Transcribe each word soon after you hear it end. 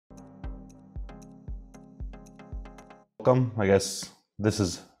Welcome. I guess this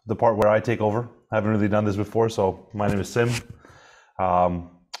is the part where I take over. I haven't really done this before, so my name is Sim. I'm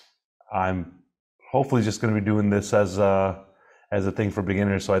hopefully just going to be doing this as a thing for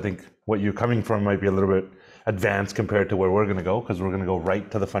beginners. So I think what you're coming from might be a little bit advanced compared to where we're going to go, because we're going to go right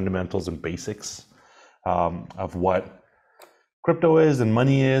to the fundamentals and basics of what crypto is and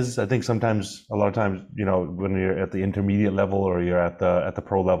money is. I think sometimes, a lot of times, when you're at the intermediate level or you're at the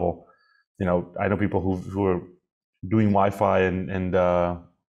pro level, I know people who are doing Wi-Fi and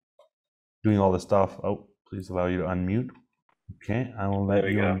doing all this stuff. Oh, please allow you to unmute. Okay, I will let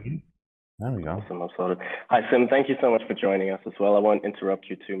you unmute. There we go. Awesome, sorted. Hi, Sim. Thank you so much for joining us as well. I won't interrupt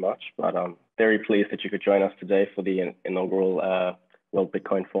you too much, but I'm very pleased that you could join us today for the inaugural World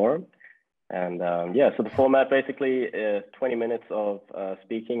Bitcoin Forum. And so the format basically is 20 minutes of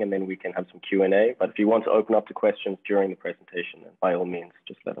speaking, and then we can have some Q&A. But if you want to open up to questions during the presentation, then by all means,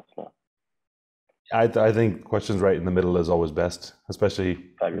 just let us know. I think questions right in the middle is always best,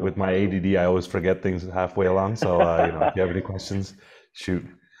 especially with my ADD. I always forget things halfway along. So, if you have any questions, shoot.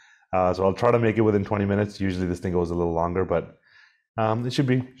 So I'll try to make it within 20 minutes. Usually this thing goes a little longer, but we should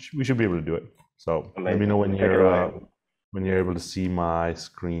be able to do it. So Amazing. Let me know when you're able to see my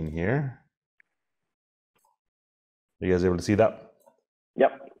screen here. Are you guys able to see that?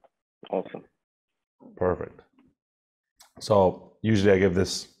 Yep. Awesome. Perfect. So usually I give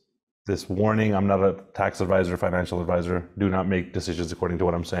this warning. I'm not a tax advisor, financial advisor. Do not make decisions according to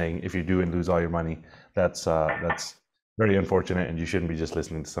what I'm saying. If you do and lose all your money, that's very unfortunate, and you shouldn't be just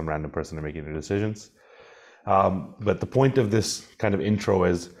listening to some random person and making your decisions. But the point of this kind of intro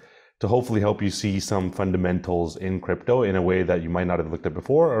is to hopefully help you see some fundamentals in crypto in a way that you might not have looked at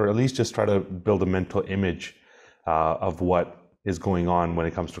before, or at least just try to build a mental image of what is going on when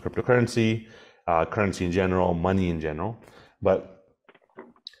it comes to cryptocurrency, currency in general, money in general. But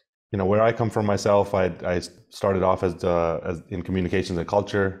where I come from myself, I started off as in communications and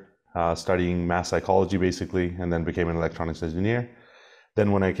culture, studying mass psychology basically, and then became an electronics engineer.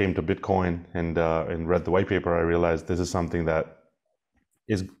 Then when I came to Bitcoin and read the white paper, I realized this is something that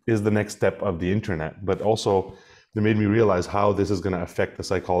is the next step of the internet. But also, it made me realize how this is going to affect the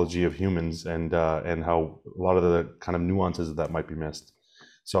psychology of humans and how a lot of the kind of nuances that might be missed.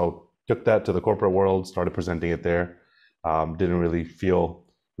 So took that to the corporate world, started presenting it there. Didn't really feel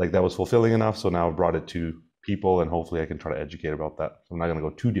like that was fulfilling enough, so now I've brought it to people, and hopefully I can try to educate about that. I'm not going to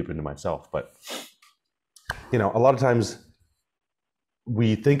go too deep into myself, but a lot of times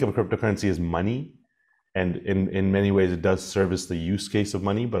we think of cryptocurrency as money, and in many ways it does service the use case of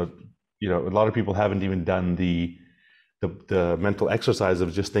money, but a lot of people haven't even done the mental exercise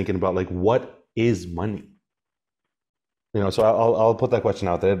of just thinking about, like, what is money? So I'll put that question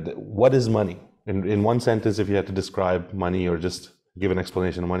out there. What is money? In one sentence, if you had to describe money or just give an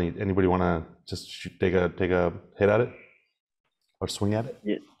explanation of money, anybody want to just take a hit at it or swing at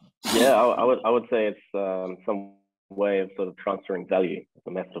it? Yeah, I would say it's some way of sort of transferring value, a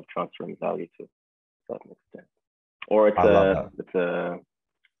method of transferring value to a certain extent, or I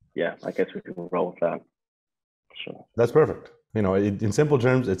guess we can roll with that. Sure. That's perfect. In simple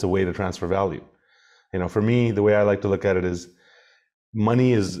terms, it's a way to transfer value. For me, the way I like to look at it is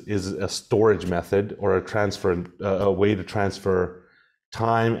money is a storage method or a way to transfer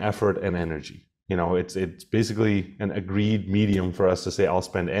time, effort, and energy. It's basically an agreed medium for us to say, I'll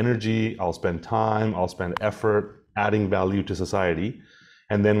spend energy, I'll spend time, I'll spend effort adding value to society.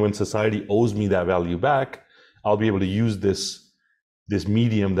 And then when society owes me that value back, I'll be able to use this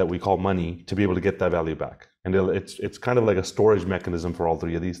medium that we call money to be able to get that value back. And it's kind of like a storage mechanism for all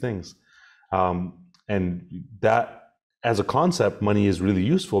three of these things. And that, as a concept, money is really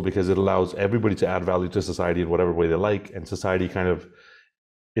useful because it allows everybody to add value to society in whatever way they like. And society kind of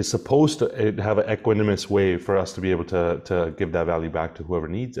is supposed to have an equanimous way for us to be able to give that value back to whoever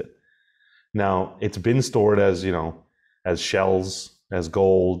needs it. Now, it's been stored as shells, as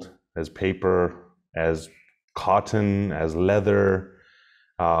gold, as paper, as cotton, as leather.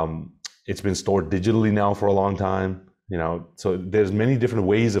 It's been stored digitally now for a long time. So there's many different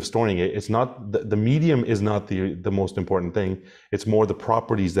ways of storing it. It's not the medium is not the most important thing. It's more the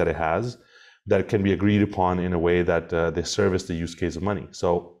properties that it has that can be agreed upon in a way that they service the use case of money.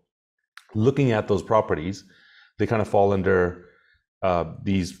 So looking at those properties, they kind of fall under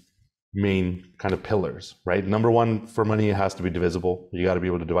these main kind of pillars, right? Number one, for money, it has to be divisible. You got to be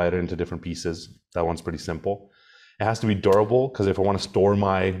able to divide it into different pieces. That one's pretty simple. It has to be durable, because if I want to store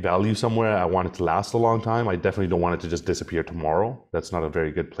my value somewhere, I want it to last a long time. I definitely don't want it to just disappear tomorrow. That's not a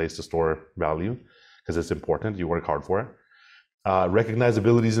very good place to store value, because it's important. You work hard for it.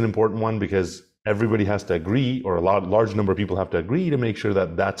 Recognizability is an important one, because everybody has to agree, or large number of people have to agree to make sure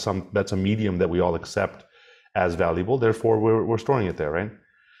that that's a medium that we all accept as valuable. Therefore, we're storing it there, right?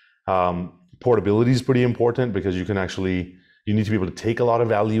 Portability is pretty important because you need to be able to take a lot of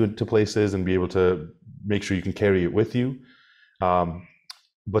value into places and be able to make sure you can carry it with you.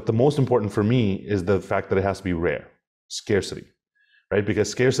 But the most important for me is the fact that it has to be rare, scarcity, right? Because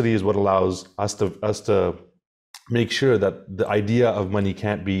scarcity is what allows us to make sure that the idea of money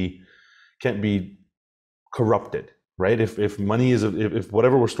can't be corrupted, right? If money is, if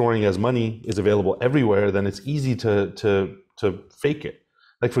whatever we're storing as money is available everywhere, then it's easy to fake it.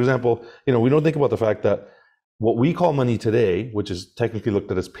 Like, for example, we don't think about the fact that what we call money today, which is technically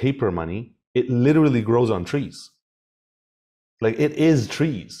looked at as paper money, it literally grows on trees. Like, it is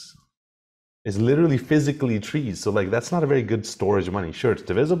trees. It's literally physically trees. So like, that's not a very good storage of money. Sure, it's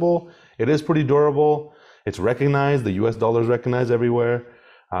divisible. It is pretty durable. It's recognized. The US dollar is recognized everywhere.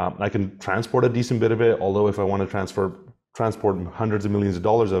 I can transport a decent bit of it. Although if I want to transport hundreds of millions of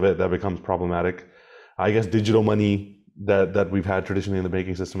dollars of it, that becomes problematic. I guess digital money that we've had traditionally in the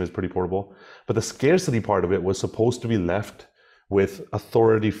banking system is pretty portable. But the scarcity part of it was supposed to be left with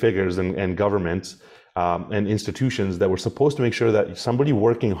authority figures and governments and institutions that were supposed to make sure that somebody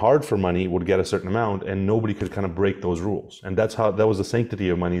working hard for money would get a certain amount and nobody could kind of break those rules. And that was the sanctity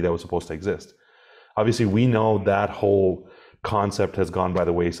of money that was supposed to exist. Obviously, we know that whole concept has gone by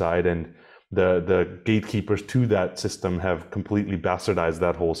the wayside, and the gatekeepers to that system have completely bastardized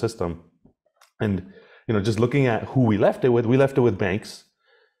that whole system. And just looking at who we left it with banks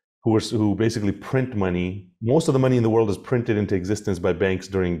who basically print money. Most of the money in the world is printed into existence by banks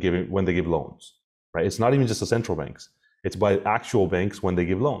when they give loans, right? It's not even just the central banks. It's by actual banks when they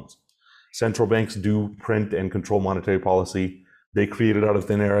give loans. Central banks do print and control monetary policy. They create it out of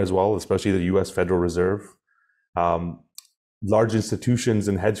thin air as well, especially the US Federal Reserve. Large institutions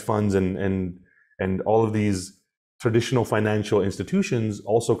and hedge funds and all of these traditional financial institutions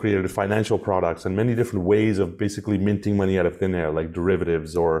also created financial products and many different ways of basically minting money out of thin air, like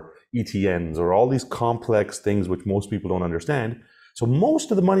derivatives or ETNs or all these complex things which most people don't understand. So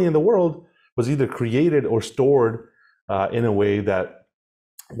most of the money in the world was either created or stored in a way that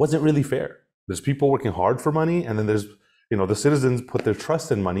wasn't really fair. There's people working hard for money, and then there's the citizens put their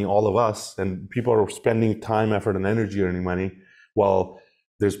trust in money, all of us, and people are spending time, effort, and energy earning money, while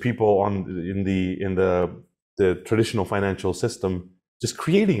there's people in the traditional financial system just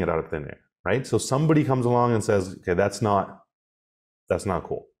creating it out of thin air, right? So somebody comes along and says, okay, that's not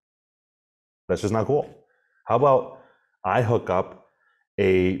cool. That's just not cool. How about I hook up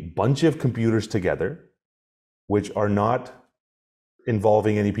a bunch of computers together, which are not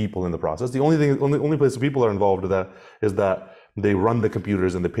involving any people in the process. The only place the people are involved is that they run the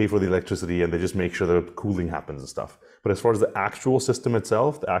computers and they pay for the electricity and they just make sure the cooling happens and stuff. But as far as the actual system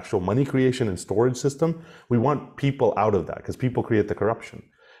itself, the actual money creation and storage system, we want people out of that because people create the corruption.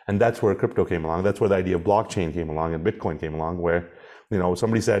 And that's where crypto came along. That's where the idea of blockchain came along and Bitcoin came along, where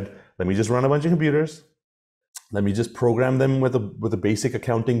somebody said, let me just run a bunch of computers. Let me just program them with a basic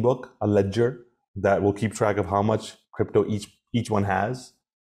accounting book, a ledger that will keep track of how much crypto each one has,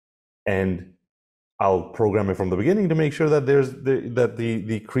 and I'll program it from the beginning to make sure that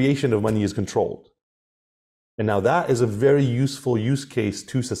the creation of money is controlled. And now that is a very useful use case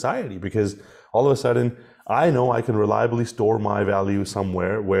to society, because all of a sudden I know I can reliably store my value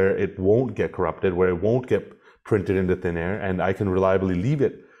somewhere where it won't get corrupted, where it won't get printed into thin air, and I can reliably leave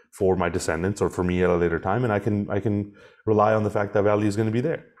it for my descendants or for me at a later time, and I can rely on the fact that value is going to be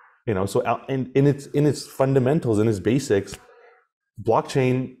there. So in its fundamentals, in its basics,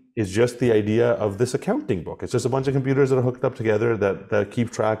 blockchain is just the idea of this accounting book. It's just a bunch of computers that are hooked up together that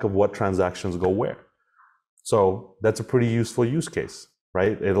keep track of what transactions go where. So that's a pretty useful use case,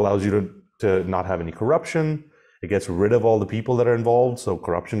 right? It allows you to not have any corruption. It gets rid of all the people that are involved, so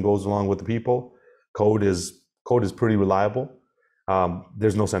corruption goes along with the people. Code is pretty reliable.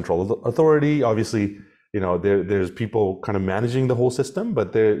 There's no central authority. Obviously, there's people kind of managing the whole system,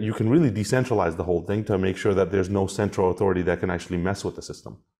 but you can really decentralize the whole thing to make sure that there's no central authority that can actually mess with the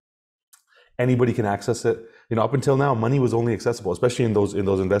system. Anybody can access it. Up until now, money was only accessible, especially in those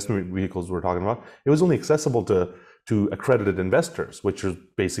investment vehicles we're talking about. It was only accessible to accredited investors, which are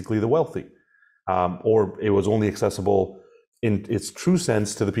basically the wealthy, or it was only accessible in its true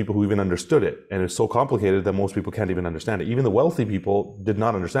sense to the people who even understood it. And it's so complicated that most people can't even understand it. Even the wealthy people did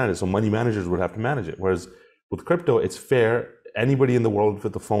not understand it. So money managers would have to manage it. Whereas with crypto, it's fair. Anybody in the world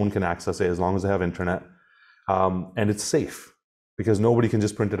with the phone can access it as long as they have internet. And it's safe because nobody can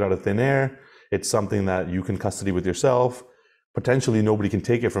just print it out of thin air. It's something that you can custody with yourself. Potentially nobody can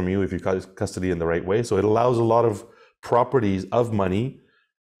take it from you if you custody in the right way. So it allows a lot of properties of money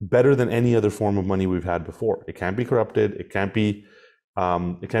better than any other form of money we've had before. It can't be corrupted. It can't be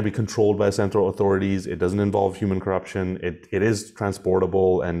It can be controlled by central authorities. It doesn't involve human corruption. It is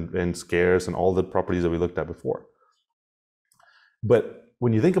transportable and scarce and all the properties that we looked at before. But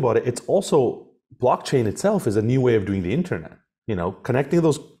when you think about it, it's also, blockchain itself is a new way of doing the internet. Connecting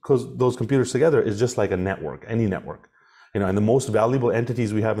those computers together is just like a network, any network. And the most valuable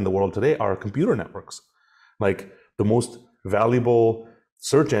entities we have in the world today are computer networks. Like the most valuable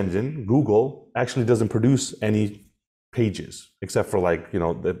search engine, Google, actually doesn't produce any pages except for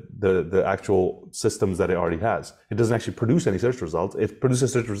the actual systems that it already has. It doesn't actually produce any search results. It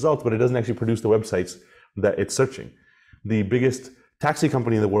produces search results, but it doesn't actually produce the websites that it's searching. The biggest taxi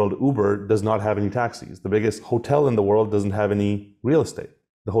company in the world, Uber, does not have any taxis. The biggest hotel in the world doesn't have any real estate.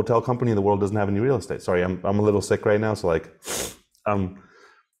 The hotel company in the world doesn't have any real estate. Sorry, I'm a little sick right now, so I'm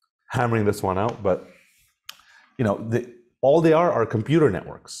hammering this one out. But all they are computer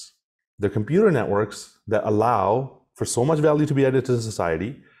networks. They're computer networks that allow for so much value to be added to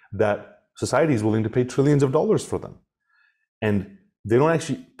society that society is willing to pay trillions of dollars for them. And they don't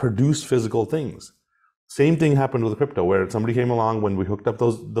actually produce physical things. Same thing happened with crypto, where somebody came along when we hooked up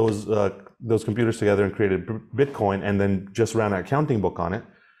those computers together and created Bitcoin, and then just ran an accounting book on it.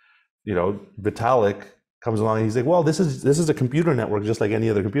 Vitalik comes along and he's like, "Well, this is a computer network just like any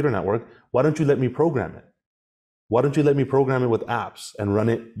other computer network. Why don't you let me program it? Why don't you let me program it with apps and run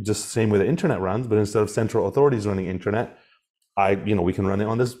it just the same way the internet runs, but instead of central authorities running internet, we can run it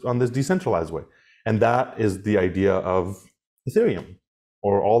on this decentralized way." And that is the idea of Ethereum,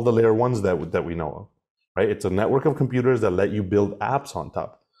 or all the layer ones that we know of, right? It's a network of computers that let you build apps on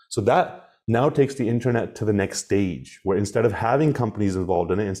top. So that now takes the internet to the next stage, where instead of having companies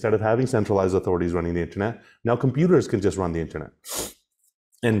involved in it, instead of having centralized authorities running the internet, now computers can just run the internet.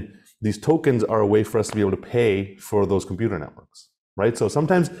 And these tokens are a way for us to be able to pay for those computer networks, right? So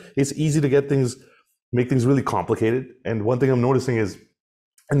sometimes it's easy to make things really complicated. And one thing I'm noticing is,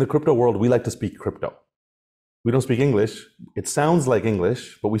 in the crypto world, we like to speak crypto. We don't speak English. It sounds like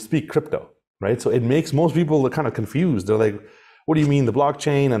English, but we speak crypto, right? So it makes most people kind of confused. They're like, "What do you mean the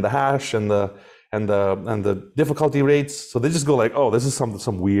blockchain and the hash and the difficulty rates?" So they just go like, "Oh, this is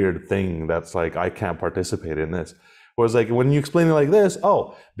some weird thing that's like, I can't participate in this." Whereas like when you explain it like this,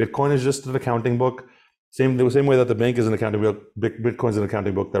 "Oh, Bitcoin is just an accounting book, the same way that the bank is an accounting book. Bitcoin's an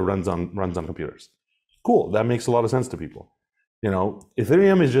accounting book that runs on computers." Cool, that makes a lot of sense to people.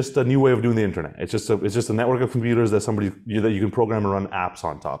 Ethereum is just a new way of doing the internet. It's just a network of computers that you can program and run apps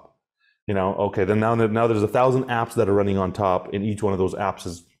on top. Okay, then now there's 1,000 apps that are running on top, and each one of those apps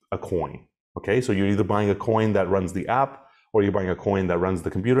is a coin. Okay, so you're either buying a coin that runs the app, or you're buying a coin that runs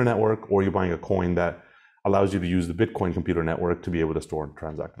the computer network, or you're buying a coin that allows you to use the Bitcoin computer network to be able to store and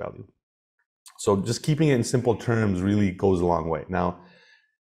transact value. So just keeping it in simple terms really goes a long way. Now,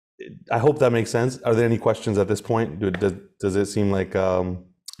 I hope that makes sense. Are there any questions at this point? Does it seem like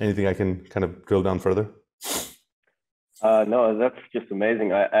anything I can kind of drill down further? No, that's just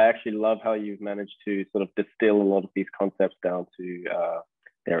amazing. I actually love how you've managed to sort of distill a lot of these concepts down to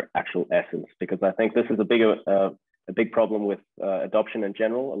their actual essence, because I think this is a big problem with adoption in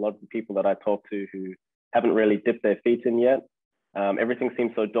general. A lot of the people that I talk to who haven't really dipped their feet in yet, everything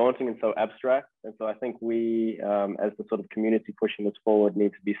seems so daunting and so abstract. And so I think we, as the sort of community pushing this forward,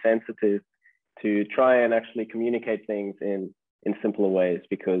 need to be sensitive to try and actually communicate things in simpler ways,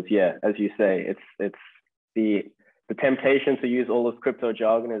 because yeah, as you say, it's the temptation to use all this crypto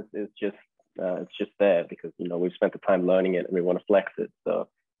jargon is just it's just there because we've spent the time learning it and we want to flex it. So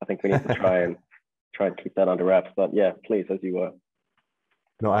I think we need to try and keep that under wraps. But yeah, please, as you were.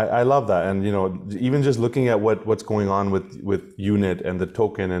 No, I love that. And even just looking at what's going on with Unit and the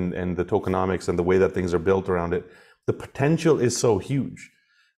token and the tokenomics and the way that things are built around it, the potential is so huge.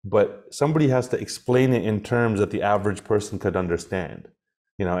 But somebody has to explain it in terms that the average person could understand.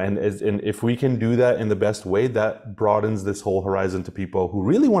 And if we can do that in the best way, that broadens this whole horizon to people who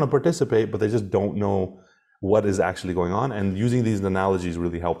really want to participate, but they just don't know what is actually going on. And using these analogies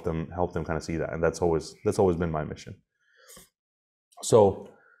really help them kind of see that. And that's always been my mission. So,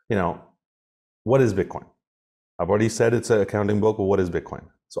 what is Bitcoin? I've already said it's an accounting book, but what is Bitcoin?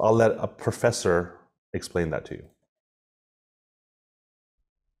 So I'll let a professor explain that to you.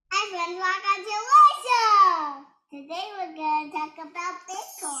 Today we're going to talk about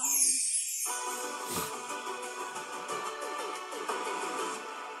Bitcoin.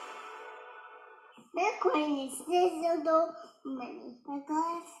 Bitcoin is digital money. The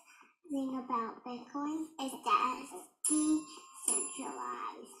good thing about Bitcoin is that it's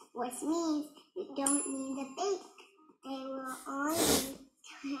decentralized, which means you don't need a bank. There will only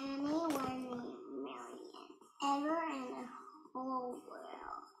be 21 million ever in the whole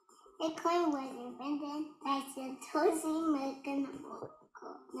world. Bitcoin was invented by Satoshi Nakamoto.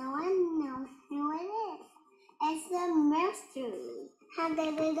 No one knows who it is. It's a mystery. How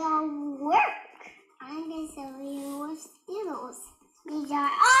did it all work? I'm going to show you with Skittles. These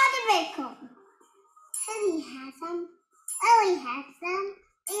are all the Bitcoin. Teddy has them. Ellie has them.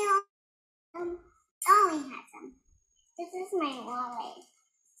 Dolly has them. This is my wallet.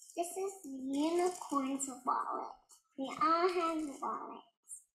 This is Unicorn's wallet. We all have wallets.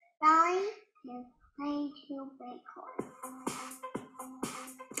 Dolly has 22 Bitcoin.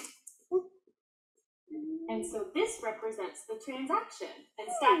 And so this represents the transaction. And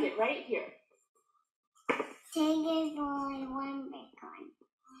stack it right here. Take it for 1 Bitcoin.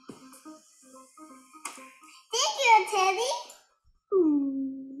 Thank you, Teddy.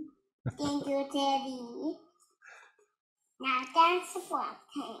 Thank you, Teddy. Now that's the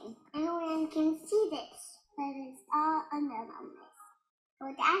blockchain. Anyone can see this, but it's all anonymous. So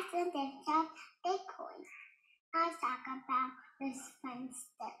that's the difference of Bitcoin. I'll talk about this fun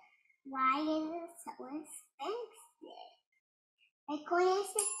stuff. Why is it so expensive? Bitcoin is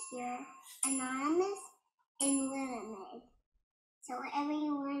secure, anonymous, and limited. So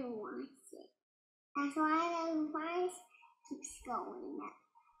everyone wants it. That's why the price keeps going up.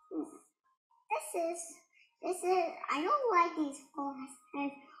 This is, I don't like these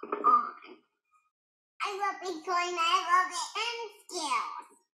posters on. I love Bitcoin, I love it, and skills.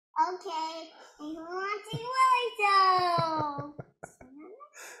 Okay, and who wants to really so?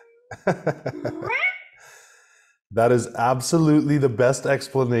 That is absolutely the best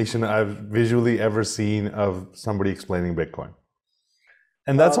explanation I've visually ever seen of somebody explaining Bitcoin.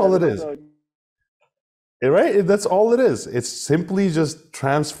 And that's all it is. Right? That's all it is. It's simply just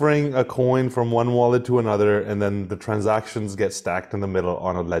transferring a coin from one wallet to another, and then the transactions get stacked in the middle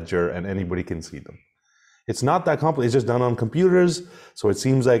on a ledger and anybody can see them. It's not that complicated. It's just done on computers. So it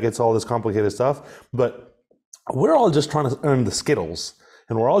seems like it's all this complicated stuff, but we're all just trying to earn the Skittles.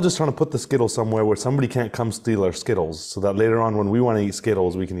 And we're all just trying to put the Skittles somewhere where somebody can't come steal our Skittles, so that later on when we want to eat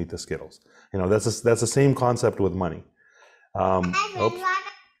Skittles, we can eat the Skittles. You know, that's the same concept with money. There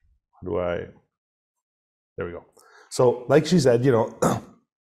we go. So like she said, you know,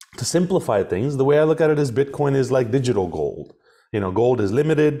 to simplify things, the way I look at it is Bitcoin is like digital gold. You know, gold is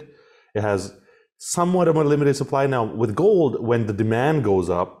limited. It has somewhat of a limited supply. Now with gold, when the demand goes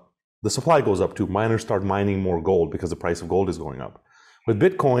up, the supply goes up too. Miners start mining more gold because the price of gold is going up. With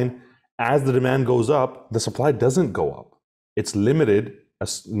Bitcoin, as the demand goes up, the supply doesn't go up. It's limited.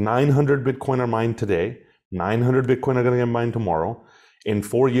 900 Bitcoin are mined today. 900 Bitcoin are going to get mined tomorrow. In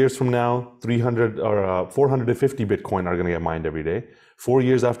 4 years from now, 450 Bitcoin are going to get mined every day. 4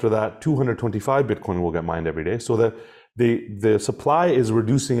 years after that, 225 Bitcoin will get mined every day. So the supply is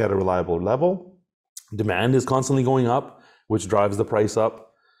reducing at a reliable level. Demand is constantly going up, which drives the price up.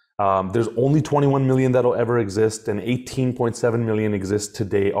 There's only 21 million that'll ever exist, and 18.7 million exist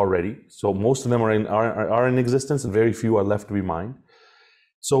today already. So most of them are in existence, and very few are left to be mined.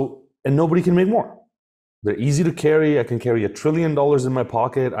 So, and nobody can make more. They're easy to carry. I can carry $1 trillion in my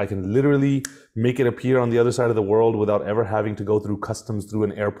pocket. I can literally make it appear on the other side of the world without ever having to go through customs through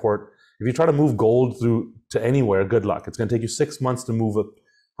an airport. If you try to move gold to anywhere, good luck. It's going to take you 6 months to move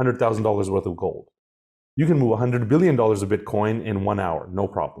 $100,000 worth of gold. You can move $100 billion of Bitcoin in 1 hour, no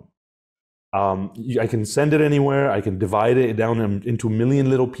problem. I can send it anywhere. I can divide it down into a million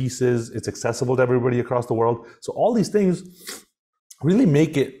little pieces. It's accessible to everybody across the world. So all these things really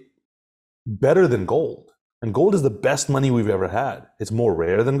make it better than gold. And gold is the best money we've ever had. It's more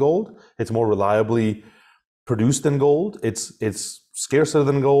rare than gold. It's more reliably produced than gold. It's scarcer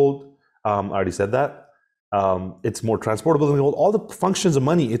than gold. I already said that. It's more transportable than gold. All the functions of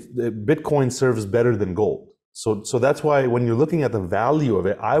money, Bitcoin serves better than gold. So that's why when you're looking at the value of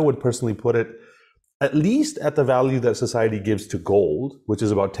it, I would personally put it at least at the value that society gives to gold, which is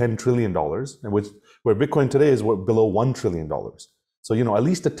about $10 trillion, and where Bitcoin today is below $1 trillion. So, you know, at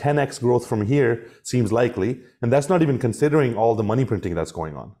least a 10x growth from here seems likely. And that's not even considering all the money printing that's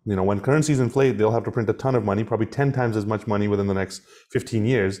going on. You know, when currencies inflate, they'll have to print a ton of money, probably 10 times as much money within the next 15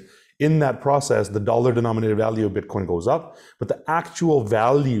 years. In that process, the dollar denominated value of Bitcoin goes up, but the actual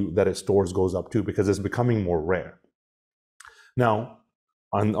value that it stores goes up too, because it's becoming more rare. Now,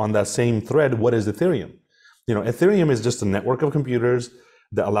 on that same thread, what is Ethereum? You know, Ethereum is just a network of computers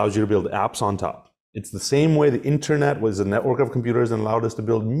that allows you to build apps on top. It's the same way the internet was a network of computers and allowed us to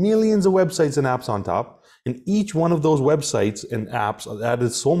build millions of websites and apps on top. And each one of those websites and apps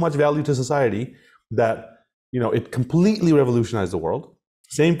added so much value to society that, you know, it completely revolutionized the world.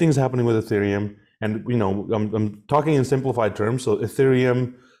 Same thing's happening with Ethereum. And, you know, I'm talking in simplified terms. So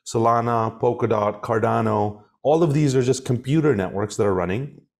Ethereum, Solana, Polkadot, Cardano, all of these are just computer networks that are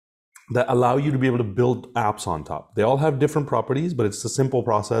running. that allow you to be able to build apps on top. They all have different properties, but it's a simple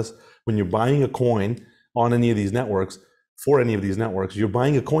process. When you're buying a coin on any of these networks, for any of these networks, you're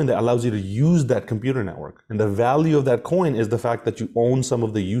buying a coin that allows you to use that computer network. And the value of that coin is the fact that you own some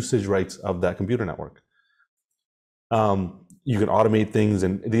of the usage rights of that computer network. You can automate things,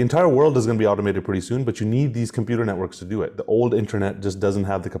 and the entire world is going to be automated pretty soon, but you need these computer networks to do it. The old internet just doesn't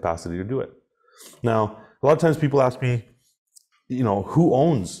have the capacity to do it. Now, a lot of times people ask me, who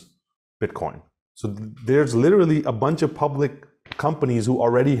owns Bitcoin? So there's literally a bunch of public companies who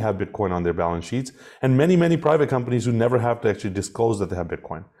already have Bitcoin on their balance sheets, and many, many private companies who never have to actually disclose that they have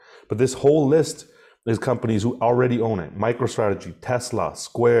Bitcoin. But this whole list is companies who already own it. MicroStrategy, Tesla,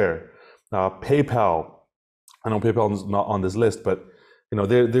 Square, PayPal. I know PayPal is not on this list, but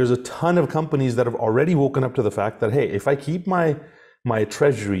there's a ton of companies that have already woken up to the fact that, hey, if I keep my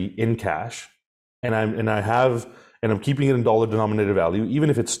treasury in cash, and I'm keeping it in dollar denominated value, even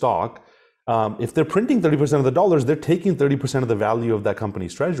if it's stock, if they're printing 30% of the dollars, they're taking 30% of the value of that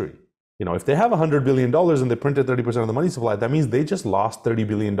company's treasury. If they have $100 billion and they printed 30% of the money supply, that means they just lost $30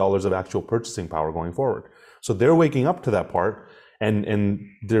 billion of actual purchasing power going forward. So they're waking up to that part, and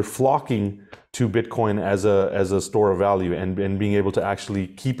they're flocking to Bitcoin as a store of value, and being able to actually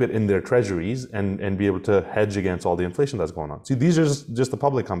keep it in their treasuries and be able to hedge against all the inflation that's going on. See, these are just the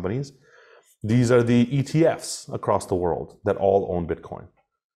public companies. These are the ETFs across the world that all own Bitcoin.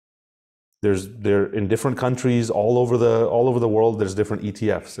 They're in different countries all over the world. There's different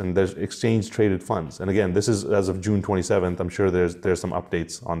ETFs, and there's exchange traded funds. And again, this is as of June 27th. I'm sure there's some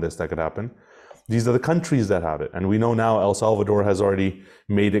updates on this that could happen. These are the countries that have it, and we know now El Salvador has already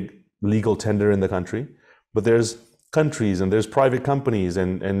made it legal tender in the country. But there's countries, and there's private companies,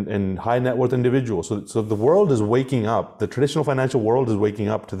 and high net worth individuals. So the world is waking up. The traditional financial world is waking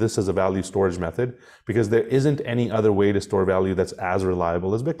up to this as a value storage method, because there isn't any other way to store value that's as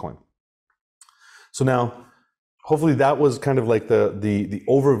reliable as Bitcoin. So now, hopefully that was kind of like the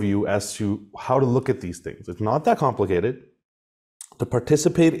overview as to how to look at these things. It's not that complicated. To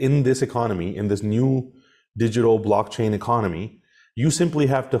participate in this economy, in this new digital blockchain economy, you simply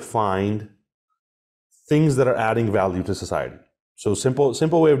have to find things that are adding value to society. So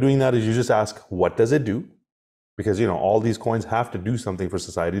simple way of doing that is you just ask, what does it do? Because all these coins have to do something for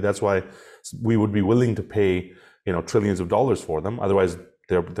society. That's why we would be willing to pay trillions of dollars for them. Otherwise,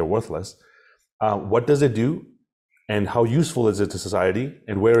 they're worthless. What does it do, and how useful is it to society,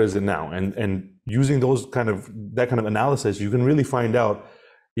 and where is it now? And using that kind of analysis, you can really find out,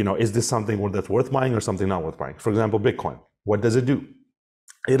 is this something that's worth buying or something not worth buying? For example, Bitcoin. What does it do?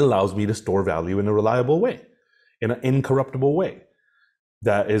 It allows me to store value in a reliable way, in an incorruptible way,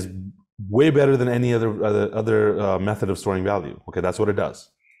 that is way better than any other method of storing value. Okay, that's what it does.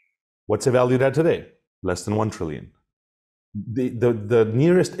 What's it valued at today? Less than 1 trillion. The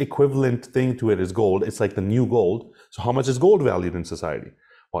nearest equivalent thing to it is gold. It's like the new gold. So how much is gold valued in society?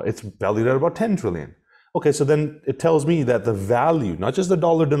 Well, it's valued at about 10 trillion. Okay, so then it tells me that the value, not just the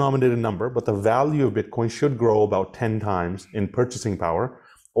dollar denominated number, but the value of Bitcoin should grow about 10 times in purchasing power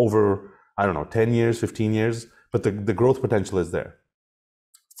over, 10 years, 15 years, but the growth potential is there.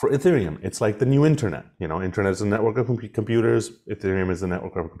 For Ethereum, it's like the new internet. Internet is a network of computers. Ethereum is a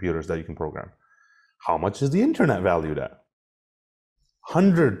network of computers that you can program. How much is the internet valued at?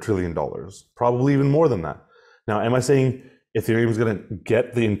 $100 trillion, probably even more than that. Now, am I saying Ethereum is going to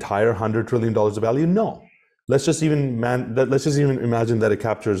get the entire $100 trillion of value? No. Let's just even imagine that it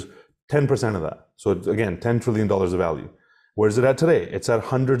captures 10% of that. So again, $10 trillion of value. Where is it at today? It's at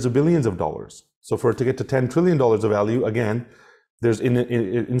hundreds of billions of dollars. So for it to get to $10 trillion of value, again, there's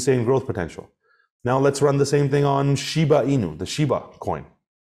insane growth potential. Now let's run the same thing on Shiba Inu, the Shiba coin.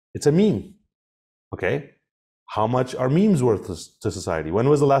 It's a meme. Okay. How much are memes worth to society? When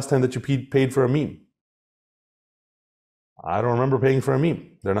was the last time that you paid for a meme? I don't remember paying for a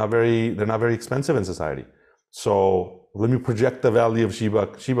meme. They're not very expensive in society. So let me project the value of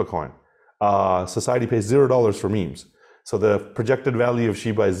Shiba coin. Society pays $0 for memes. So the projected value of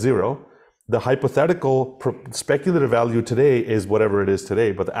Shiba is 0. The hypothetical speculative value today is whatever it is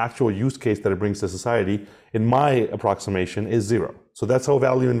today, but the actual use case that it brings to society, in my approximation, is 0. So that's how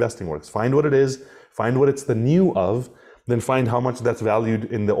value investing works. Find what it is, find what it's the new of, then find how much that's valued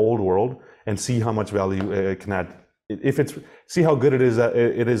in the old world, and see how much value it can add. See how good it is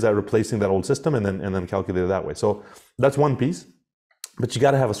at replacing that old system, and then calculate it that way. So that's one piece, but you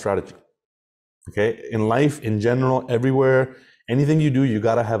got to have a strategy. Okay, in life, in general, everywhere, anything you do, you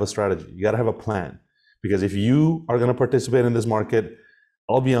got to have a strategy. You got to have a plan, because if you are going to participate in this market,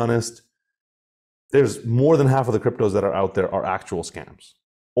 I'll be honest, there's more than half of the cryptos that are out there are actual scams.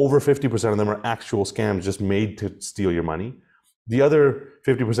 Over 50% of them are actual scams just made to steal your money. The other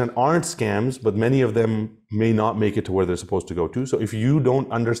 50% aren't scams, but many of them may not make it to where they're supposed to go to. So if you don't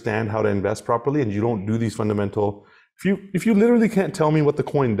understand how to invest properly and you don't do these fundamental, if you literally can't tell me what the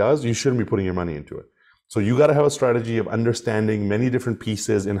coin does, you shouldn't be putting your money into it. So you got to have a strategy of understanding many different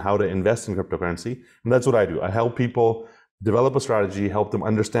pieces in how to invest in cryptocurrency. And that's what I do. I help people develop a strategy, help them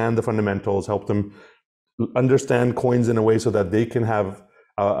understand the fundamentals, help them understand coins in a way so that they can have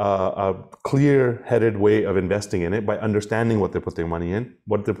a clear-headed way of investing in it by understanding what they're putting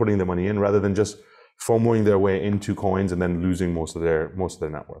their money in, rather than just FOMOing their way into coins and then losing most of their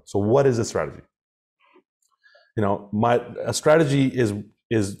net worth. So what is a strategy? A strategy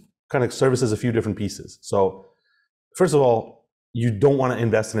is kind of services a few different pieces. So first of all, you don't want to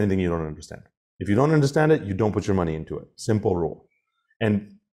invest in anything you don't understand. If you don't understand it, you don't put your money into it. Simple rule.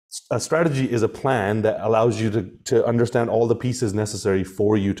 And a strategy is a plan that allows you to understand all the pieces necessary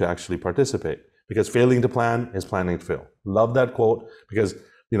for you to actually participate. Because failing to plan is planning to fail. Love that quote, because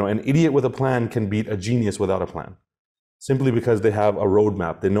an idiot with a plan can beat a genius without a plan, simply because they have a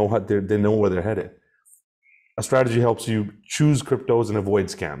roadmap. They know where they're headed. A strategy helps you choose cryptos and avoid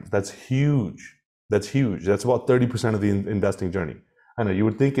scams. That's huge. That's about 30% of the investing journey. I know you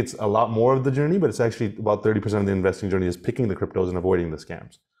would think it's a lot more of the journey, but it's actually about 30% of the investing journey is picking the cryptos and avoiding the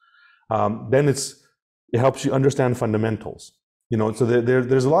scams. Then it helps you understand fundamentals. So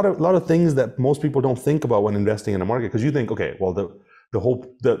there's a lot of things that most people don't think about when investing in a market, because you think, okay, well,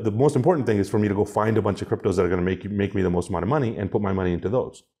 the most important thing is for me to go find a bunch of cryptos that are going to make me the most amount of money and put my money into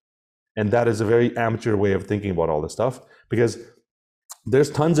those. And that is a very amateur way of thinking about all this stuff, because there's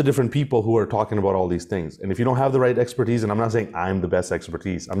tons of different people who are talking about all these things. And if you don't have the right expertise, and I'm not saying I'm the best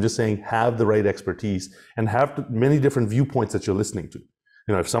expertise, I'm just saying have the right expertise and have many different viewpoints that you're listening to.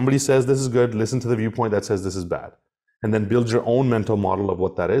 If somebody says this is good, listen to the viewpoint that says this is bad, and then build your own mental model of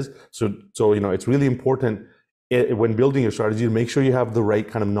what that is. So it's really important when building your strategy to make sure you have the right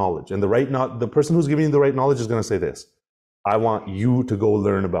kind of knowledge. And the person who's giving you the right knowledge is going to say this: I want you to go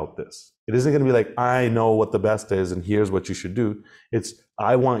learn about this. It isn't going to be like, I know what the best is and here's what you should do. It's,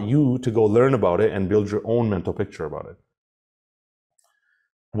 I want you to go learn about it and build your own mental picture about it.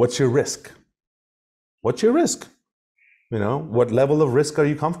 What's your risk? What's your risk? What level of risk are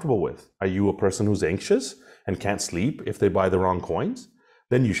you comfortable with? Are you a person who's anxious and can't sleep if they buy the wrong coins?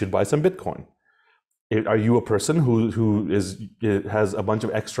 Then you should buy some Bitcoin. Are you a person who has a bunch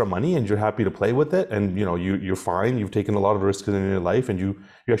of extra money and you're happy to play with it, and you're fine, you've taken a lot of risks in your life and you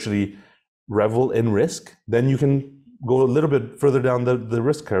actually revel in risk? Then you can go a little bit further down the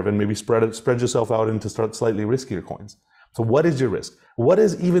risk curve and maybe spread yourself out into slightly riskier coins. So what is your risk? What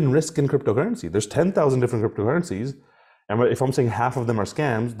is even risk in cryptocurrency? There's 10,000 different cryptocurrencies, and if I'm saying half of them are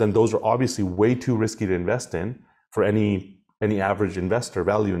scams, then those are obviously way too risky to invest in for any average investor,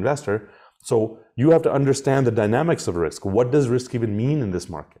 value investor. So you have to understand the dynamics of risk. What does risk even mean in this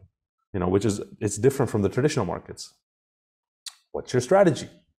market? It's different from the traditional markets. What's your strategy?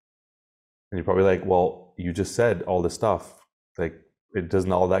 And you're probably like, well, you just said all this stuff. Like, it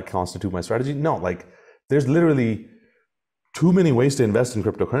doesn't all that constitute my strategy? No, there's literally too many ways to invest in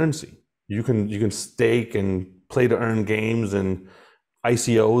cryptocurrency. You can stake and play to earn games and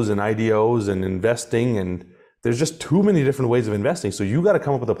ICOs and IDOs and investing, and there's just too many different ways of investing. So you got to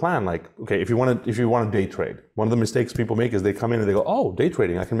come up with a plan. Like, okay, if you want to day trade, one of the mistakes people make is they come in and they go, oh, day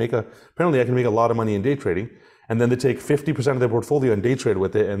trading, apparently I can make a lot of money in day trading. And then they take 50% of their portfolio and day trade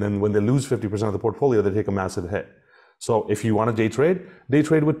with it. And then when they lose 50% of the portfolio, they take a massive hit. So if you want to day trade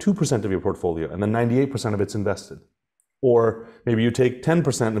with 2% of your portfolio, and then 98% of it's invested. Or maybe you take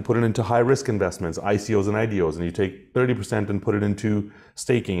 10% and put it into high risk investments, ICOs and IDOs, and you take 30% and put it into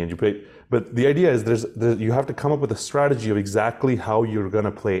staking, and you pay. But the idea is you have to come up with a strategy of exactly how you're going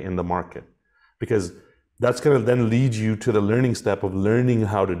to play in the market, because that's going to then lead you to the learning step of learning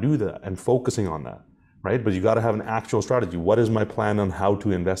how to do that and focusing on that, right? But you got to have an actual strategy. What is my plan on how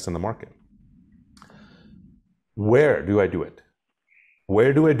to invest in the market? Where do I do it?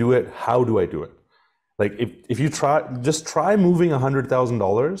 Where do I do it? How do I do it? Like, if you try moving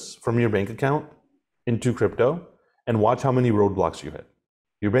 $100,000 from your bank account into crypto and watch how many roadblocks you hit.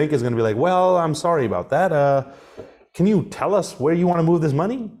 Your bank is going to be like, well, I'm sorry about that. Can you tell us where you want to move this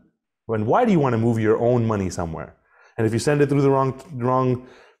money? And why do you want to move your own money somewhere? And if you send it through the wrong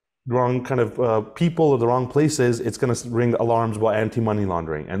kind of people or the wrong places, it's going to ring alarms about anti-money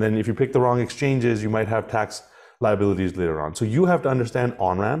laundering. And then if you pick the wrong exchanges, you might have tax liabilities later on. So you have to understand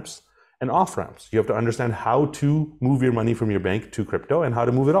on-ramps and off-ramps. You have to understand how to move your money from your bank to crypto and how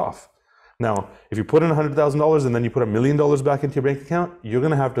to move it off. Now, if you put in $100,000 and then you put $1 million back into your bank account, you're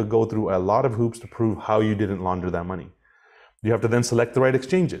going to have to go through a lot of hoops to prove how you didn't launder that money. You have to then select the right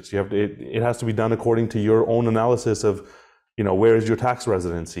exchanges. It has to be done according to your own analysis of where is your tax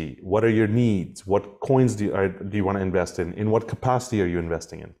residency? What are your needs? What coins do you want to invest in? In what capacity are you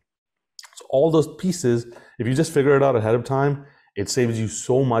investing in? So all those pieces, if you just figure it out ahead of time, it saves you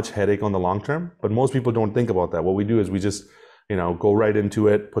so much headache on the long term. But most people don't think about that. What we do is we just, go right into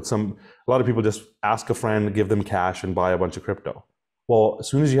it, a lot of people just ask a friend, give them cash and buy a bunch of crypto. Well, as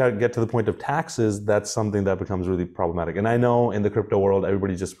soon as you get to the point of taxes, that's something that becomes really problematic. And I know in the crypto world,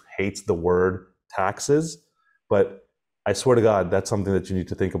 everybody just hates the word taxes, but I swear to God, that's something that you need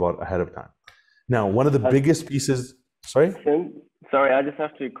to think about ahead of time. Now, one of the biggest pieces, sorry? Tim, sorry, I just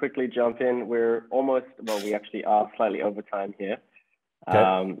have to quickly jump in. We actually are slightly over time here.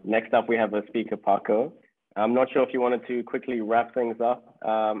 Okay. Next up, we have a speaker, Paco. I'm not sure if you wanted to quickly wrap things up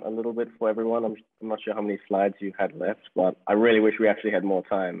a little bit for everyone. I'm not sure how many slides you had left, but I really wish we actually had more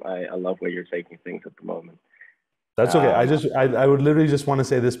time. I love where you're taking things at the moment. That's okay. I would literally just want to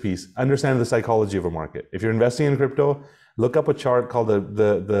say this piece. Understand the psychology of a market. If you're investing in crypto, look up a chart called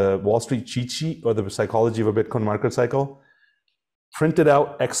the Wall Street cheat sheet, or the psychology of a Bitcoin market cycle. Print it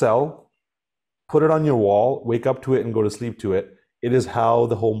out, Excel, put it on your wall, wake up to it and go to sleep to it. It is how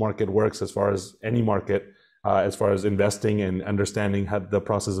the whole market works, as far as any market, as far as investing and understanding how the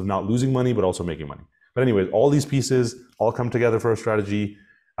process of not losing money, but also making money. But anyways, all these pieces all come together for a strategy.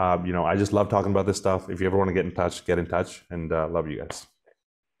 I just love talking about this stuff. If you ever want to get in touch, and love you guys.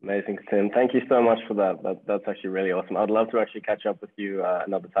 Amazing, Tim. Thank you so much for that. That's actually really awesome. I'd love to actually catch up with you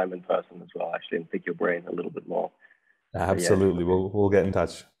another time in person as well, actually, and pick your brain a little bit more. Absolutely. We'll get in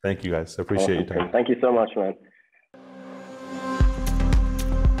touch. Thank you guys. I appreciate your time. Thank you so much, man.